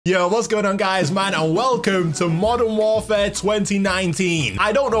Yo, what's going on guys, man, and welcome to Modern Warfare 2019.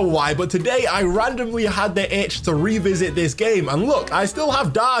 I don't know why, but today I randomly had the itch to revisit this game, and look, I still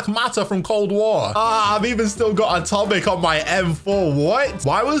have dark matter from Cold War. I've even still got atomic on my M4. What?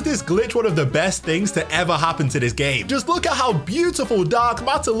 Why was this glitch one of the best things to ever happen to this game? Just look at how beautiful dark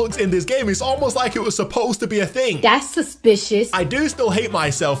matter looks in this game. It's almost like it was supposed to be a thing. That's suspicious. I do still hate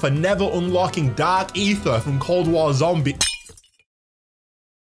myself for never unlocking dark ether from Cold War Zombie.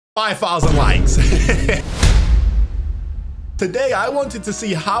 5,000 likes. Today, I wanted to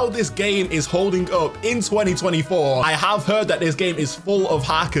see how this game is holding up in 2024. I have heard that this game is full of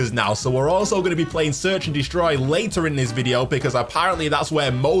hackers now, so we're also going to be playing Search and Destroy later in this video because apparently that's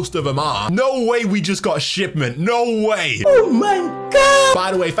where most of them are. No way we just got shipment. No way. Oh my God.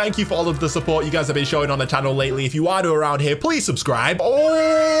 By the way, thank you for all of the support you guys have been showing on the channel lately. If you are new around here, please subscribe.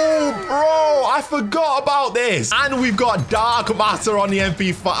 Oh, bro, I forgot about this. And we've got dark matter on the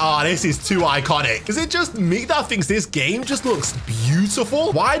MP5. Oh, this is too iconic. Is it just me that thinks this game just looks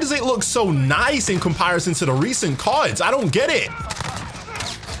beautiful? Why does it look so nice in comparison to the recent CODs? I don't get it.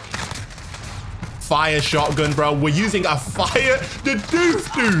 Fire shotgun, bro. We're using a fire. The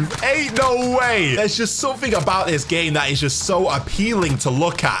doof. Ain't no way. There's just something about this game that is just so appealing to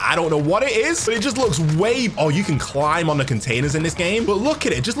look at. I don't know what it is, but it just looks way... Oh, you can climb on the containers in this game, but look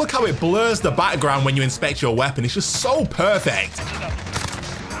at it. Just look how it blurs the background when you inspect your weapon. It's just so perfect.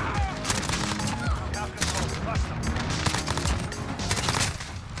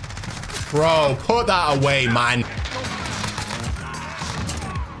 Bro, put that away, man.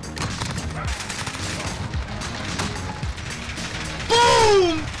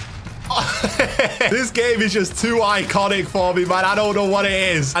 Boom! This game is just too iconic for me, man. I don't know what it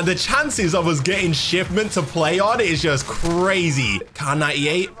is. And the chances of us getting shipment to play on is just crazy. Car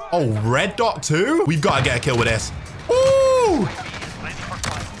 98. Oh, red dot too? We've got to get a kill with this. Woo!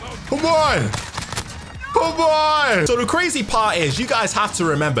 Come on. Come on! So the crazy part is, you guys have to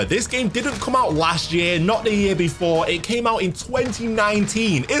remember, this game didn't come out last year, not the year before. It came out in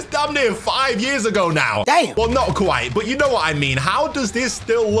 2019. It's damn near 5 years ago now. Damn. Well, not quite, but you know what I mean. How does this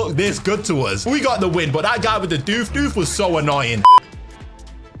still look this good to us? We got the win, but that guy with the doof was so annoying.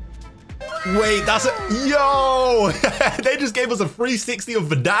 Wait, that's a... Yo! They just gave us a 360 of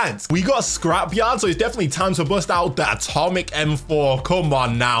Verdansk. We got scrapyard, so it's definitely time to bust out the atomic M4. Come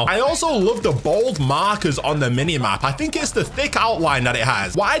on now. I also love the bold markers on the minimap. I think it's the thick outline that it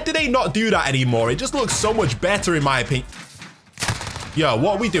has. Why do they not do that anymore? It just looks so much better in my opinion. Yo,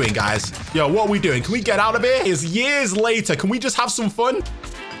 what are we doing, guys? Yo, what are we doing? Can we get out of here? It's years later. Can we just have some fun?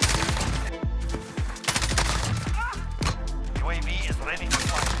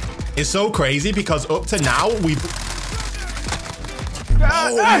 It's so crazy because up to now, we've...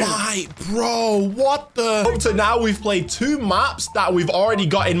 Oh my, bro, what the... Up to now, we've played 2 maps that we've already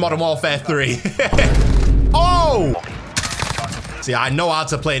got in Modern Warfare 3. Oh! See, I know how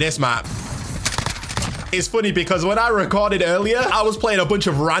to play this map. It's funny because when I recorded earlier, I was playing a bunch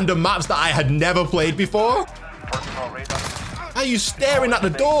of random maps that I had never played before. Are you staring at the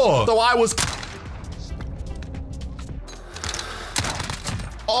door? So I was...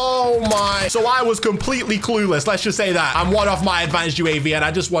 Oh my. So I was completely clueless. Let's just say that. I'm one off my advanced UAV and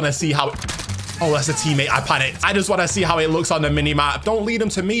I just want to see how... Oh, that's a teammate. I panicked. I just want to see how it looks on the mini-map. Don't lead them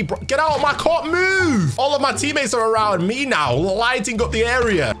to me, bro. Get out of my court. Move. All of my teammates are around me now, lighting up the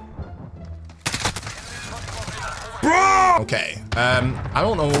area. Bro. Okay. I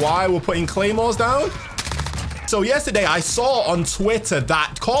don't know why we're putting claymores down. So yesterday I saw on Twitter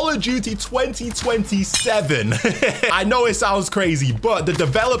that Call of Duty 2027, I know it sounds crazy, but the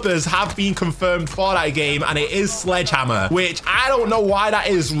developers have been confirmed for that game and it is Sledgehammer, which I don't know why that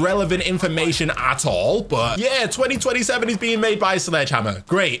is relevant information at all, but yeah, 2027 is being made by Sledgehammer.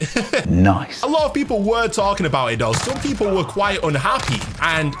 Great. Nice. A lot of people were talking about it though. Some people were quite unhappy,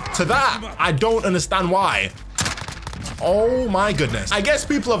 and to that, I don't understand why. Oh my goodness. I guess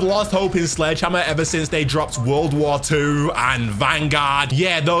people have lost hope in Sledgehammer ever since they dropped World War II and Vanguard.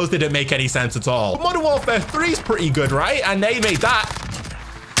 Yeah, those didn't make any sense at all. But Modern Warfare 3 is pretty good, right? And they made that.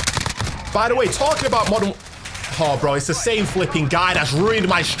 By the way, talking about Modern... Oh, bro, it's the same flipping guy that's ruined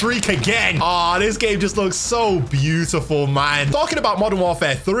my streak again. Oh, this game just looks so beautiful, man. Talking about Modern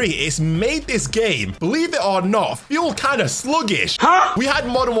Warfare 3, it's made this game, believe it or not, feel kind of sluggish. Huh? We had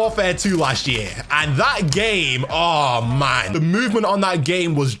Modern Warfare 2 last year, and that game, oh, man, the movement on that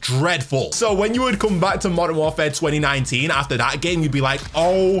game was dreadful. So when you would come back to Modern Warfare 2019 after that game, you'd be like,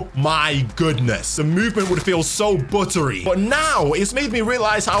 oh, my goodness. The movement would feel so buttery. But now, it's made me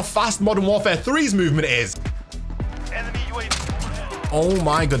realize how fast Modern Warfare 3's movement is. Oh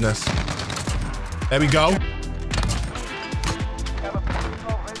my goodness. There we go.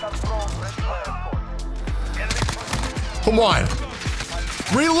 Come on.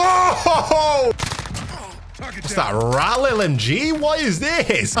 Reload! What's that, RAL LMG? What is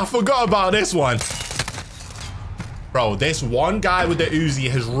this? I forgot about this one. Bro, this one guy with the Uzi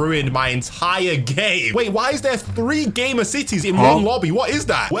has ruined my entire game. Wait, why is there 3 gamer cities in one lobby? What is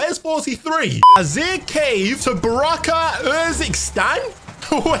that? Where's 43? Azir Cave to Baraka, Urzikstan?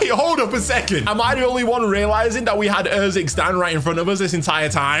 Wait, hold up a second. Am I the only one realizing that we had Urzikstan right in front of us this entire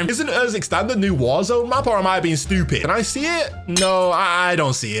time? Isn't Urzikstan the new Warzone map, or am I being stupid? Can I see it? No, I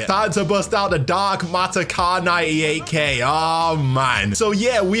don't see it. Time to bust out the Dark Matter Kar98K. Oh, man. So,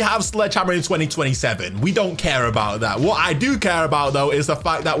 yeah, we have Sledgehammer in 2027. We don't care about that. What I do care about, though, is the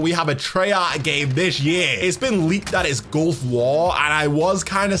fact that we have a Treyarch game this year. It's been leaked that it's Gulf War, and I was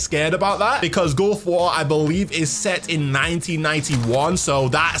kind of scared about that because Gulf War, I believe, is set in 1991. So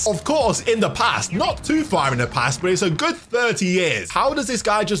that's, of course, in the past. Not too far in the past, but it's a good 30 years. How does this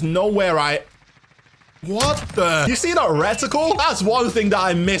guy just know where I... What the? You see that reticle? That's one thing that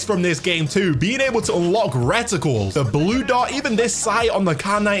I miss from this game too. Being able to unlock reticles. The blue dot, even this sight on the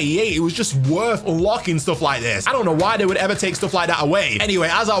Kar98, it was just worth unlocking stuff like this. I don't know why they would ever take stuff like that away. Anyway,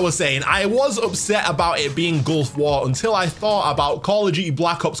 as I was saying, I was upset about it being Gulf War until I thought about Call of Duty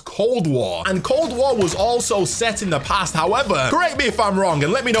Black Ops Cold War. And Cold War was also set in the past. However, correct me if I'm wrong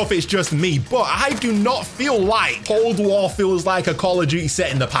and let me know if it's just me, but I do not feel like Cold War feels like a Call of Duty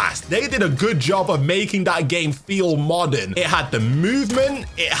set in the past. They did a good job of making that game feel modern. It had the movement,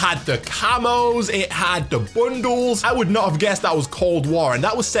 it had the camos, it had the bundles. I would not have guessed that was Cold War, and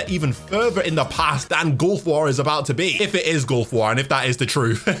that was set even further in the past than Gulf War is about to be, if it is Gulf War and if that is the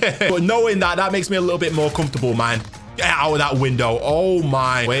truth. But knowing that, that makes me a little bit more comfortable, man. Get out of that window. Oh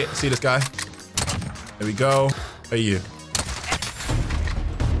my. Wait, see this guy? There we go. Where are you?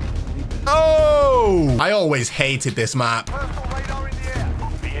 Oh! I always hated this map.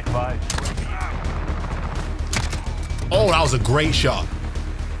 Oh, that was a great shot.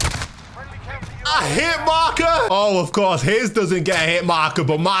 A hit marker? Oh, of course, his doesn't get a hit marker,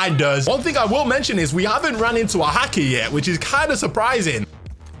 but mine does. One thing I will mention is we haven't run into a hacker yet, which is kind of surprising.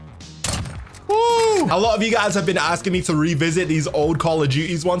 Woo! A lot of you guys have been asking me to revisit these old Call of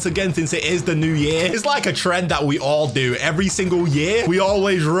Duties once again since it is the new year. It's like a trend that we all do. Every single year, we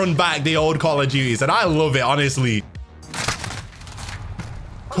always run back the old Call of Duties, and I love it, honestly.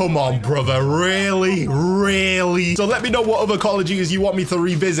 Come on, brother. Really? Really? So let me know what other Call of Duties you want me to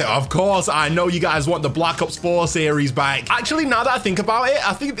revisit. Of course, I know you guys want the Black Ops 4 series back. Actually, now that I think about it,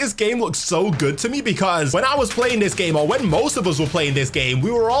 I think this game looks so good to me because when I was playing this game, or when most of us were playing this game,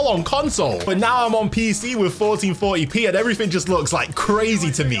 we were all on console. But now I'm on PC with 1440p and everything just looks like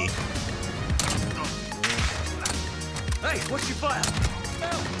crazy to me. Hey, what's your fire?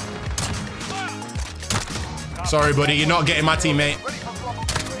 Sorry, buddy. You're not getting my teammate.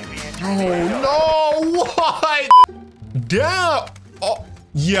 Oh, no, what? Damn. Oh,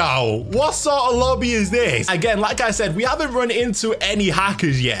 yo, what sort of lobby is this? Again, like I said, we haven't run into any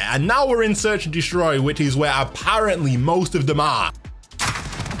hackers yet, and now we're in Search and Destroy, which is where apparently most of them are.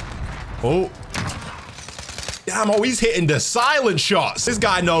 Oh. Damn, oh, he's hitting the silent shots. This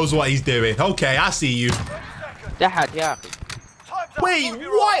guy knows what he's doing. Okay, I see you. Wait,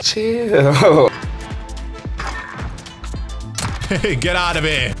 what? Chill. Get out of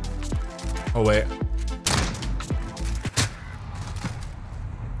here. Oh, wait.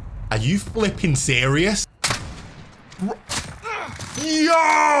 Are you flipping serious? Yo!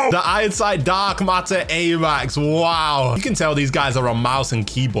 The Ironside Dark Matter AMAX. Wow. You can tell these guys are on mouse and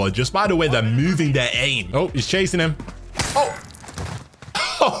keyboard just by the way they're moving their aim. Oh, he's chasing him.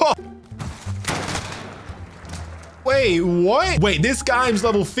 Oh. Wait, what? Wait, this guy's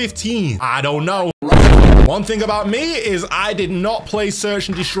level 15. I don't know. One thing about me is I did not play Search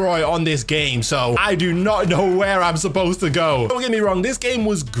and Destroy on this game, so I do not know where I'm supposed to go. Don't get me wrong, this game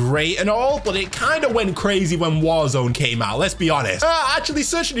was great and all, but it kind of went crazy when Warzone came out, let's be honest. Actually,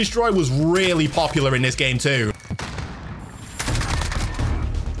 Search and Destroy was really popular in this game too.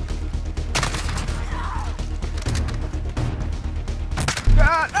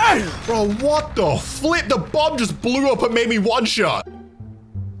 Bro, what the flip? The bomb just blew up and made me one shot.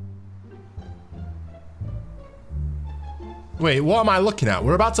 Wait, what am I looking at?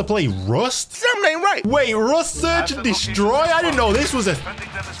 We're about to play Rust? Something ain't right. Wait, Rust Search and Destroy? I didn't know this was a...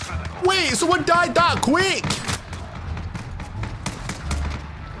 Wait, someone died that quick?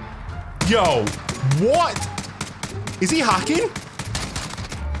 Yo, what? Is he hacking?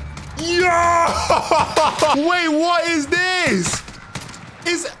 Yo! Wait, what is this?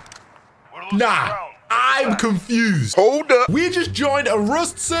 Nah, I I'm confused. Hold up. We just joined a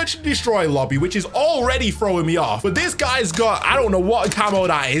Rust Search and Destroy lobby, which is already throwing me off. But this guy's got, I don't know what camo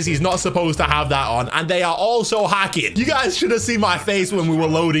that is. He's not supposed to have that on. And they are also hacking. You guys should have seen my face when we were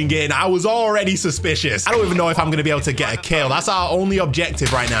loading in. I was already suspicious. I don't even know if I'm going to be able to get a kill. That's our only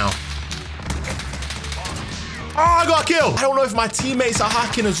objective right now. Oh, I got a kill. I don't know if my teammates are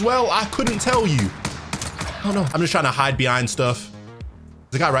hacking as well. I couldn't tell you. Oh no, I'm just trying to hide behind stuff.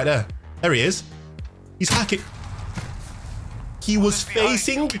 There's a guy right there. There he is. He's hacking. He was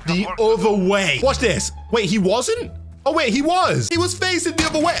facing the other way. Watch this. Wait, he wasn't? Oh wait, he was. He was facing the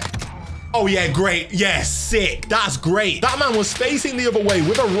other way. Oh yeah, great. Yeah, sick. That's great. That man was facing the other way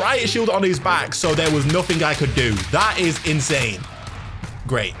with a riot shield on his back, so there was nothing I could do. That is insane.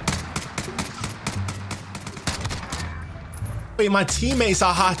 Great. Wait, my teammates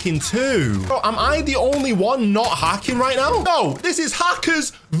are hacking too. Bro, am I the only one not hacking right now? No, this is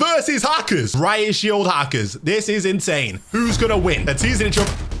hackers versus hackers. Riot shield hackers. This is insane. Who's gonna win? They're teasing each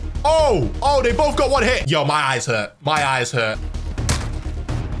other. Oh, they both got one hit. Yo, my eyes hurt. My eyes hurt.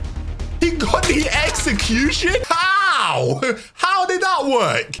 He got the execution? How? How did that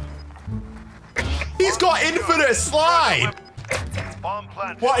work? He's got infinite slide.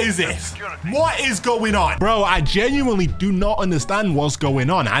 What is this? What is going on? Bro, I genuinely do not understand what's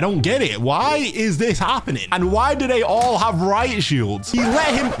going on. I don't get it. Why is this happening? And why do they all have riot shields? He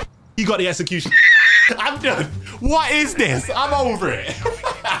got the execution. I'm done. What is this? I'm over it.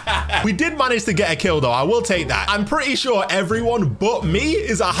 We did manage to get a kill though. I will take that. I'm pretty sure everyone but me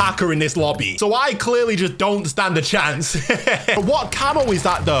is a hacker in this lobby. So I clearly just don't stand a chance. What camo is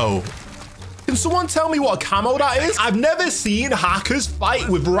that though? Can someone tell me what camo that is? I've never seen hackers fight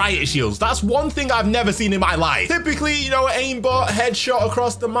with riot shields. That's one thing I've never seen in my life. Typically, you know, aimbot, headshot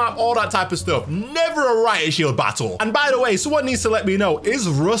across the map, all that type of stuff. Never a riot shield battle. And by the way, someone needs to let me know, is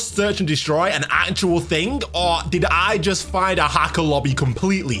Rust Search and Destroy an actual thing? Or did I just find a hacker lobby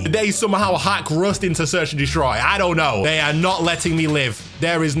completely? Did they somehow hack Rust into Search and Destroy? I don't know. They are not letting me live.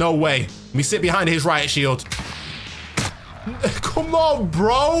 There is no way. Let me sit behind his riot shield. Come on,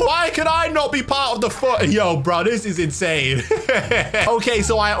 bro. Why can I not be part of the fun? Yo, bro, this is insane. Okay,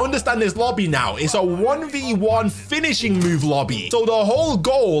 so I understand this lobby now. It's a 1v1 finishing move lobby. So the whole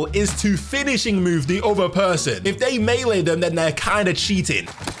goal is to finishing move the other person. If they melee them, then they're kind of cheating.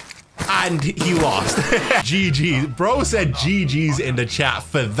 And he lost. GG. Bro said GG's in the chat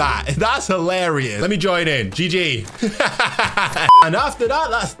for that. That's hilarious. Let me join in. GG. And after that,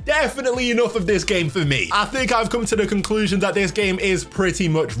 that's definitely enough of this game for me. I think I've come to the conclusion that this game is pretty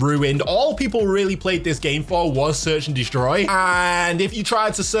much ruined. All people really played this game for was Search and Destroy. And if you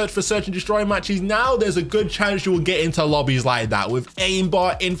tried to search for Search and Destroy matches now, there's a good chance you will get into lobbies like that with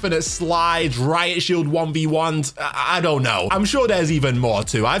aimbot, infinite slides, riot shield 1v1s. I don't know. I'm sure there's even more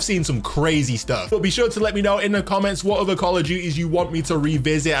too. I've seen some crazy stuff. But be sure to let me know in the comments what other Call of Duties you want me to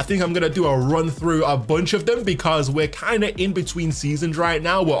revisit. I think I'm gonna do a run through a bunch of them because we're kind of in between seasons right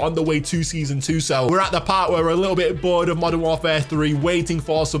now. We're on the way to season 2, so we're at the part where we're a little bit bored of Modern Warfare 3, waiting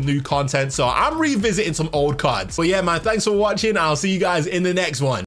for some new content. So I'm revisiting some old cards. But yeah, man, thanks for watching. I'll see you guys in the next one.